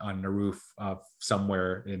on the roof of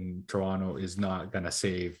somewhere in Toronto is not going to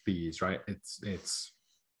save bees, right?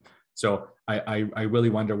 So I really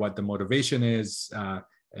wonder what the motivation is.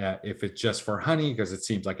 If it's just for honey, because it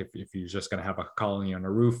seems like if you're just going to have a colony on a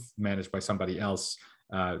roof managed by somebody else,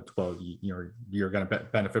 well, you're going to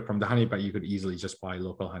benefit from the honey, but you could easily just buy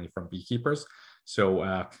local honey from beekeepers.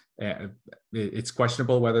 So it's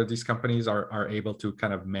questionable whether these companies are able to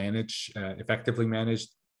kind of effectively manage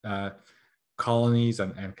colonies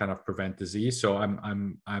and kind of prevent disease. So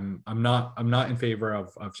I'm not in favor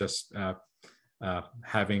of just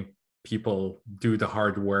having people do the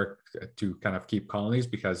hard work to kind of keep colonies,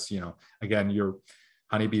 because again, your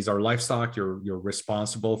honeybees are livestock. You're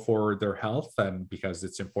responsible for their health, and because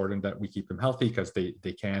it's important that we keep them healthy, because they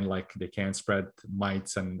can spread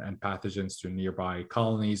mites and pathogens to nearby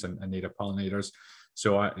colonies and native pollinators.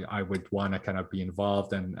 So I would want to kind of be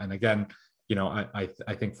involved, and again,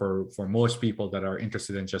 I think for most people that are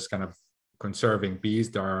interested in just kind of conserving bees,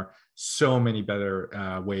 there are so many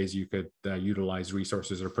better ways you could utilize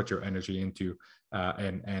resources or put your energy into,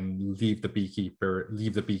 and leave the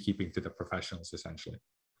beekeeping to the professionals, essentially.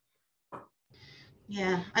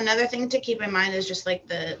 Yeah, another thing to keep in mind is just like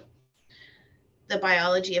the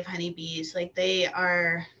biology of honeybees. Like, they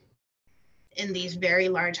are in these very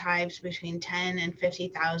large hives between 10 and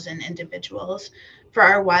 50,000 individuals. For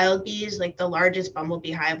our wild bees, like the largest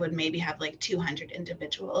bumblebee hive would maybe have like 200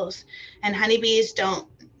 individuals. And honeybees don't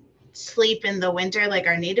sleep in the winter like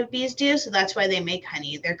our native bees do, so that's why they make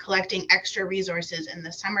honey. They're collecting extra resources in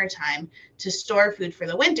the summertime to store food for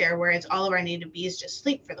the winter, whereas all of our native bees just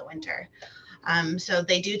sleep for the winter. So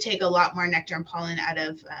they do take a lot more nectar and pollen out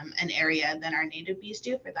of an area than our native bees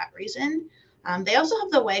do for that reason. They also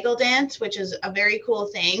have the waggle dance, which is a very cool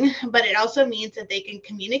thing, but it also means that they can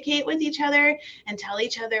communicate with each other and tell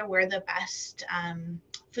each other where the best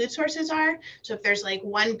food sources are. So if there's like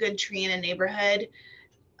one good tree in a neighborhood,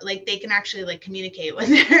 like they can actually like communicate with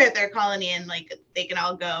their colony, and like they can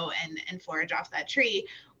all go and forage off that tree.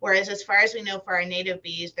 Whereas as far as we know for our native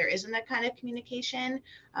bees, there isn't that kind of communication.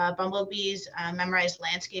 Bumblebees memorize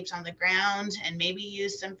landscapes on the ground and maybe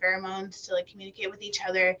use some pheromones to like communicate with each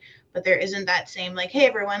other, but there isn't that same like, hey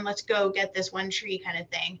everyone, let's go get this one tree kind of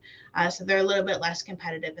thing. So they're a little bit less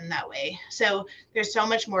competitive in that way. So there's so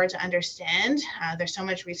much more to understand. There's so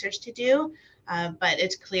much research to do. But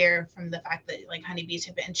it's clear from the fact that like honeybees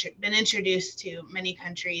have been introduced to many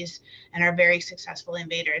countries and are very successful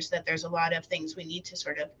invaders that there's a lot of things we need to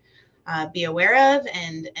sort of be aware of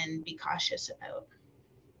and be cautious about.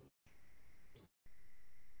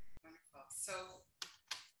 Wonderful. So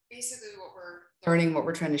basically what we're learning, what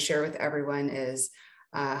we're trying to share with everyone is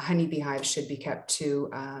honeybee hives should be kept to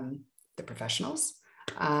the professionals.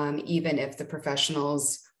 Even if the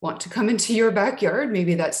professionals want to come into your backyard,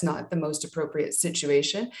 maybe that's not the most appropriate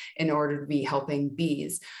situation in order to be helping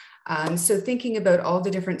bees. So thinking about all the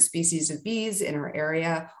different species of bees in our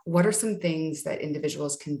area, what are some things that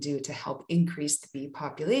individuals can do to help increase the bee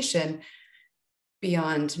population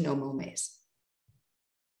beyond no-mow maize?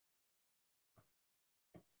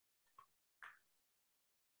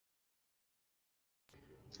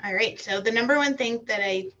 All right, so the number one thing that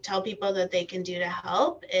I tell people that they can do to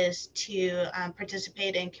help is to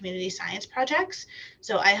participate in community science projects.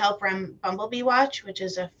 So I help run Bumblebee Watch, which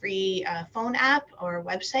is a free phone app or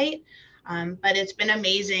website. But it's been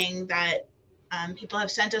amazing that people have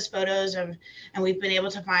sent us photos of, and we've been able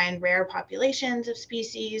to find rare populations of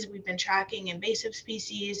species. We've been tracking invasive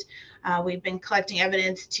species. We've been collecting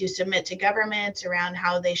evidence to submit to governments around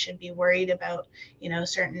how they should be worried about, you know,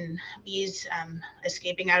 certain bees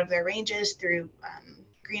escaping out of their ranges through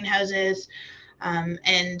greenhouses.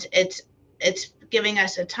 And it's giving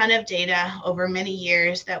us a ton of data over many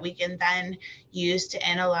years that we can then use to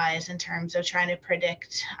analyze in terms of trying to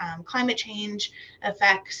predict climate change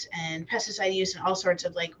effects and pesticide use and all sorts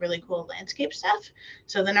of like really cool landscape stuff.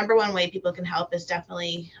 So the number one way people can help is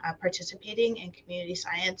definitely participating in community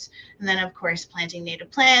science. And then of course, planting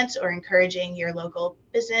native plants or encouraging your local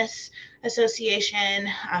business association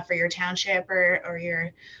for your township or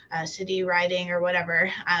your city riding or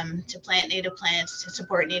whatever to plant native plants, to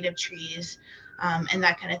support native trees. And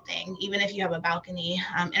that kind of thing. Even if you have a balcony,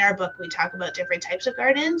 in our book, we talk about different types of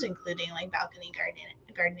gardens, including like balcony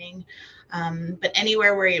gardening. But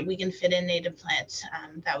anywhere where we can fit in native plants,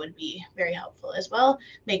 that would be very helpful as well.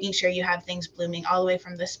 Making sure you have things blooming all the way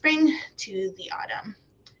from the spring to the autumn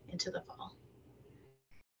into the fall.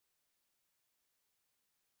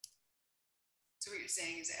 So what you're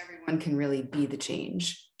saying is everyone can really be the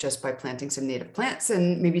change just by planting some native plants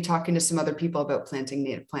and maybe talking to some other people about planting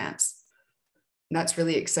native plants. And that's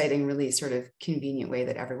really exciting, really sort of convenient way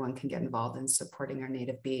that everyone can get involved in supporting our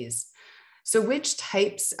native bees. So which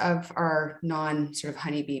types of our non-sort of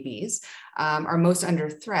honeybee bees are most under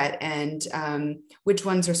threat, and which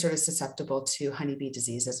ones are sort of susceptible to honeybee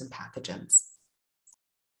diseases and pathogens?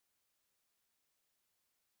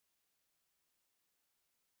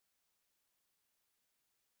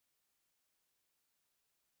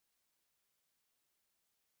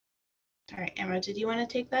 All right, Emma, did you want to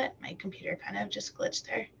take that? My computer kind of just glitched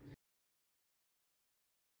there.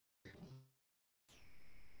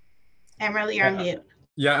 Emerald, you're on mute.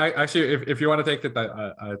 Yeah, actually, if you want to take it,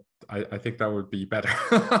 I think that would be better.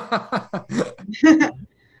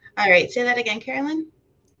 All right, say that again, Carolyn.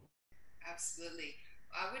 Absolutely.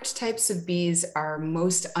 Which types of bees are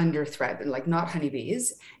most under threat, like not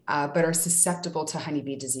honeybees, but are susceptible to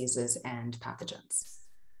honeybee diseases and pathogens?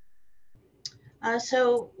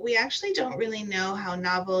 So we actually don't really know how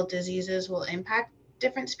novel diseases will impact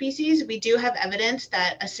different species. We do have evidence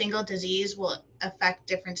that a single disease will affect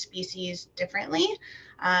different species differently.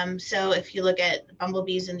 So if you look at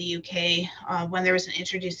bumblebees in the UK, when there was an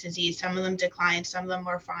introduced disease, some of them declined, some of them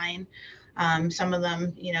were fine. Some of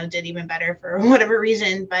them, you know, did even better for whatever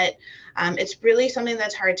reason, but it's really something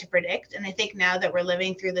that's hard to predict. And I think now that we're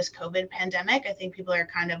living through this COVID pandemic, I think people are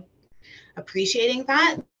kind of appreciating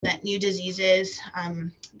that new diseases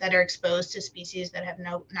that are exposed to species that have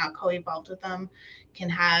not co-evolved with them can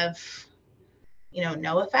have, you know,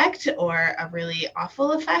 no effect or a really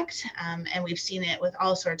awful effect. And we've seen it with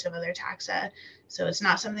all sorts of other taxa. So it's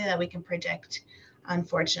not something that we can predict,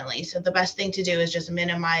 unfortunately. So the best thing to do is just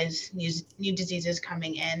minimize new diseases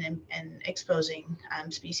coming in and exposing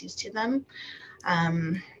species to them.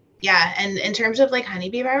 Yeah, and in terms of like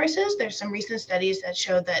honeybee viruses, there's some recent studies that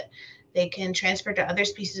show that they can transfer to other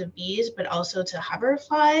species of bees, but also to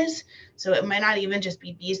hoverflies. So it might not even just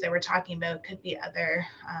be bees that we're talking about, it could be other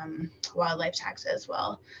wildlife taxa as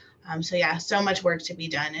well. So yeah, so much work to be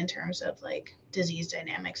done in terms of like disease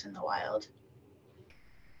dynamics in the wild.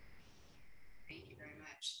 Thank you very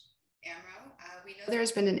much. Amro, we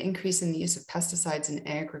There's been an increase in the use of pesticides in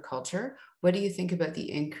agriculture. What do you think about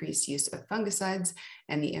the increased use of fungicides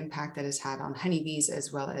and the impact that has had on honeybees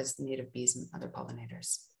as well as native bees and other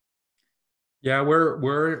pollinators? Yeah,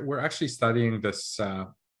 we're actually studying this.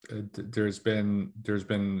 There's been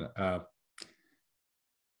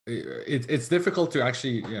it's difficult to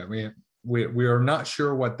actually, yeah, we are not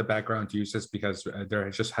sure what the background use is because there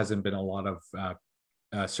just hasn't been a lot of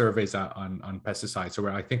surveys on pesticides. So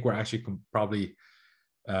I think we're actually probably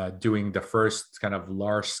doing the first kind of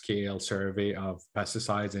large scale survey of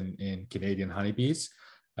pesticides in Canadian honeybees.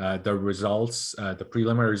 The results, the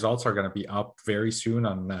preliminary results are going to be up very soon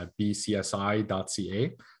on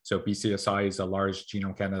bcsi.ca. So BCSI is a large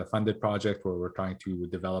Genome Canada funded project where we're trying to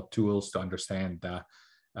develop tools to understand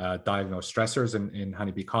diagnose stressors in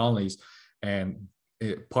honeybee colonies. And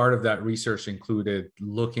part of that research included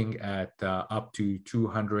looking at up to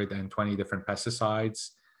 220 different pesticides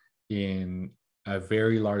in a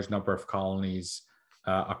very large number of colonies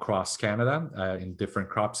across Canada in different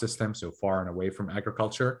crop systems, so far and away from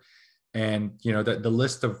agriculture. And the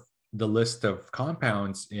list of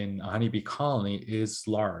compounds in a honeybee colony is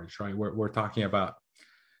large, right? We're talking about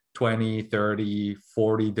 20, 30,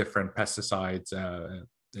 40 different pesticides.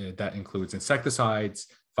 That includes insecticides,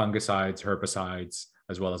 fungicides, herbicides,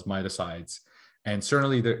 as well as miticides. And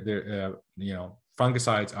certainly,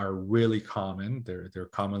 fungicides are really common. They're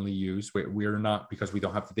commonly used. We're not, because we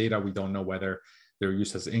don't have the data, we don't know whether their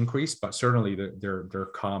use has increased, but certainly they're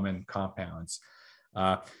common compounds.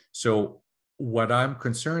 So what I'm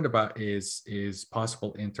concerned about is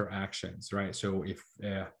possible interactions, right? So if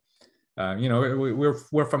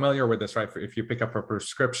we're familiar with this, right? If you pick up a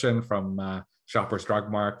prescription from Shoppers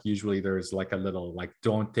Drug Mart, usually there's like a little like,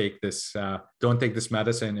 don't take this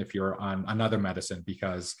medicine if you're on another medicine,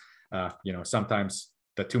 because sometimes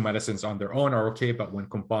the two medicines on their own are okay, but when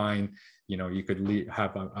combined, you could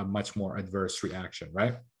have a much more adverse reaction,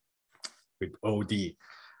 right? With OD.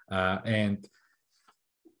 And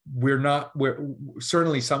we're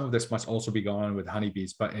certainly, some of this must also be going on with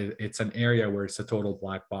honeybees, but it's an area where it's a total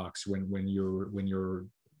black box when you're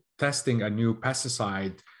testing a new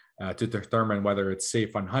pesticide to determine whether it's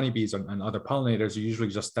safe on honeybees and other pollinators. You usually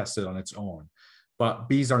just test it on its own, but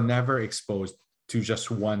bees are never exposed to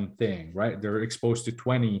just one thing, right? They're exposed to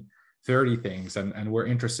 20, 30 things, and we're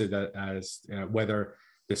interested as whether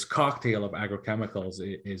this cocktail of agrochemicals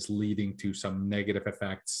is leading to some negative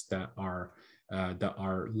effects that are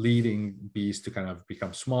leading bees to kind of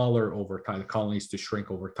become smaller over time, the colonies to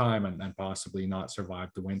shrink over time, and possibly not survive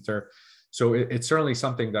the winter. So it's certainly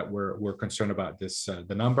something that we're concerned about, this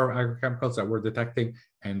the number of agrochemicals that we're detecting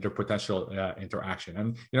and their potential interaction.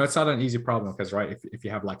 And it's not an easy problem, because right, if you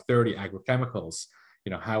have like 30 agrochemicals,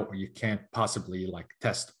 how you can't possibly like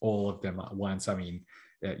test all of them at once. I mean,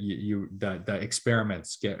 the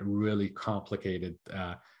experiments get really complicated.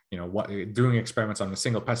 Doing experiments on a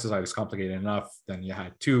single pesticide is complicated enough. Then you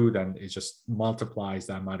had two, then it just multiplies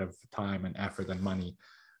the amount of time and effort and money.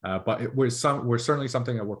 But we're certainly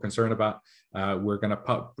something that we're concerned about. We're going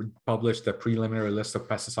to publish the preliminary list of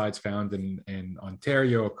pesticides found in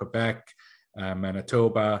Ontario, Quebec,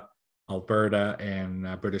 Manitoba, Alberta,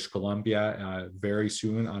 and British Columbia very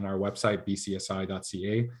soon on our website,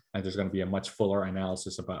 bcsi.ca. And there's going to be a much fuller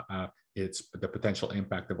analysis about the potential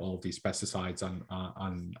impact of all of these pesticides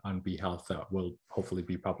on bee health that will hopefully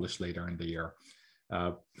be published later in the year.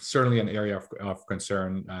 Certainly an area of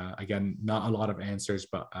concern. Again, not a lot of answers,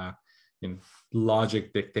 but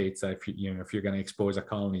logic dictates that if you're going to expose a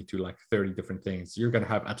colony to like 30 different things, you're going to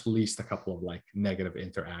have at least a couple of like negative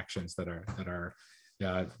interactions that are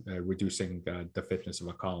reducing the fitness of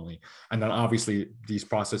a colony. And then obviously these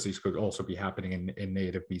processes could also be happening in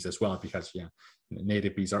native bees as well, because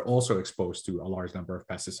native bees are also exposed to a large number of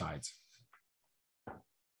pesticides.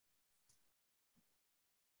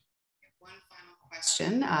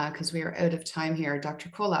 Question, because we are out of time here. Dr.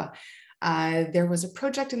 Colla, there was a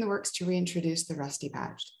project in the works to reintroduce the rusty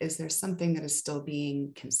patch. Is there something that is still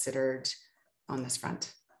being considered on this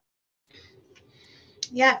front?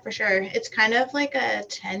 Yeah, for sure. It's kind of like a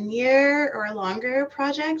 10-year or longer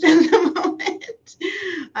project at the moment.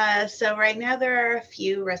 So right now there are a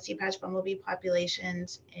few rusty patch bumblebee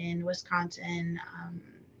populations in Wisconsin,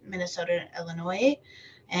 Minnesota, Illinois.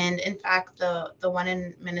 And in fact, the one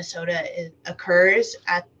in Minnesota occurs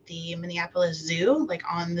at the Minneapolis Zoo, like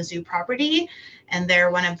on the zoo property. And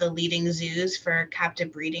they're one of the leading zoos for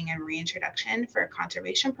captive breeding and reintroduction for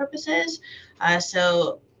conservation purposes.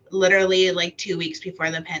 So literally like 2 weeks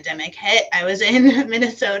before the pandemic hit, I was in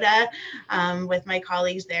Minnesota with my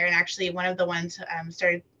colleagues there. And actually one of the ones was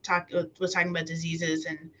talking about diseases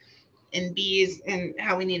and in bees and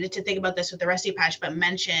how we needed to think about this with the Rusty Patch, but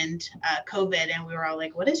mentioned COVID, and we were all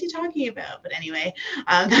like, what is he talking about? But anyway,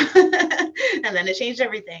 and then it changed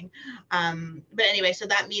everything. But anyway, so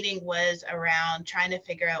that meeting was around trying to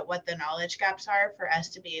figure out what the knowledge gaps are for us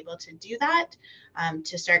to be able to do that,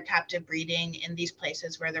 to start captive breeding in these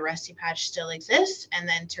places where the Rusty Patch still exists, and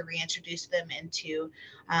then to reintroduce them into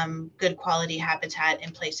good quality habitat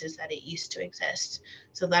in places that it used to exist.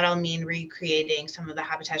 So that'll mean recreating some of the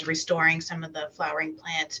habitats, restoring some of the flowering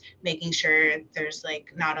plants, making sure there's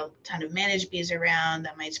like not a ton of managed bees around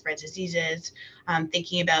that might spread diseases,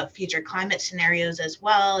 thinking about future climate scenarios as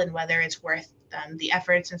well, and whether it's worth the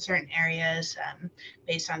efforts in certain areas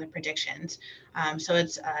based on the predictions. So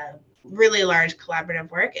it's a really large collaborative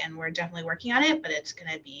work, and we're definitely working on it, but it's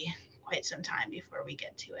going to be quite some time before we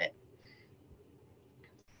get to it.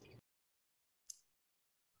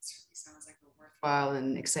 Sounds like a worthwhile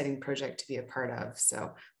and exciting project to be a part of.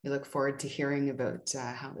 So we look forward to hearing about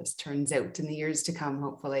how this turns out in the years to come,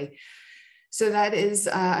 hopefully. So that is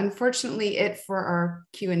unfortunately it for our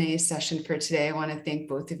Q&A session for today. I want to thank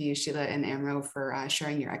both of you, Sheila and Amro, for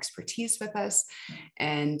sharing your expertise with us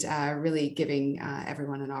and really giving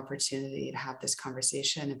everyone an opportunity to have this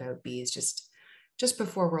conversation about bees just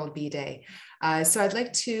before World Bee Day. So I'd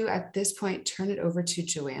like to, at this point, turn it over to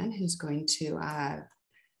Joanne, who's going to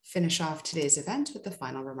finish off today's event with the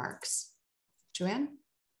final remarks. Joanne?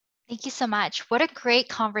 Thank you so much. What a great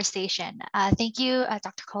conversation. Thank you,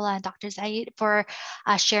 Dr. Colla and Dr. Zayed, for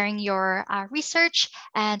sharing your research.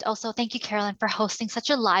 And also thank you, Carolyn, for hosting such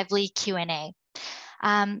a lively Q&A.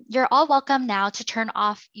 You're all welcome now to turn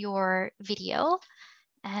off your video.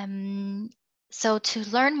 So to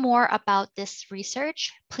learn more about this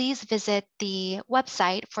research, please visit the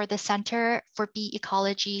website for the Center for Bee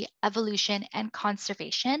Ecology, Evolution, and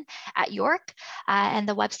Conservation at York. And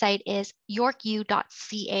the website is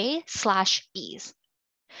yorku.ca/bees.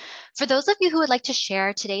 For those of you who would like to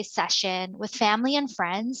share today's session with family and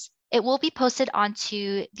friends, it will be posted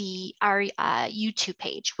onto our YouTube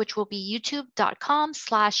page, which will be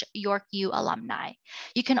youtube.com/YorkU alumni.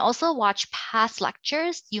 You can also watch past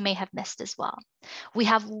lectures you may have missed as well. We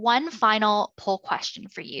have one final poll question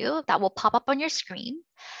for you that will pop up on your screen.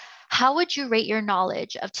 How would you rate your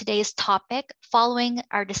knowledge of today's topic following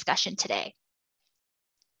our discussion today?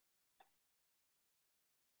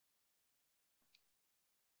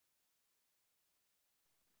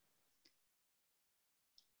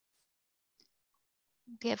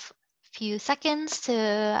 Give a few seconds to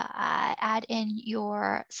add in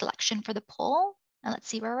your selection for the poll, and let's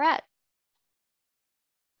see where we're at.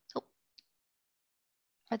 Oh,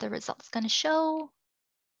 are the results going to show?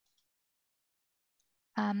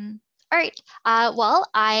 All right. Well,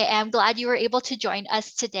 I am glad you were able to join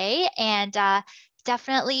us today, and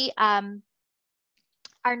definitely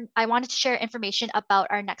I wanted to share information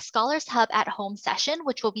about our next Scholars Hub at Home session,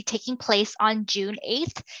 which will be taking place on June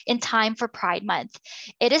 8th in time for Pride Month.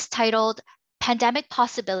 It is titled Pandemic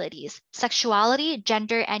Possibilities, Sexuality,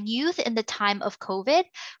 Gender, and Youth in the Time of COVID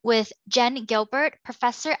with Jen Gilbert,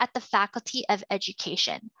 professor at the Faculty of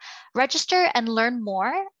Education. Register and learn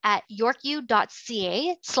more at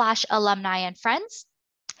yorku.ca/alumni and friends.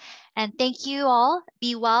 And thank you all.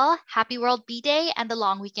 Be well, happy World Bee Day, and the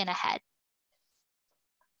long weekend ahead.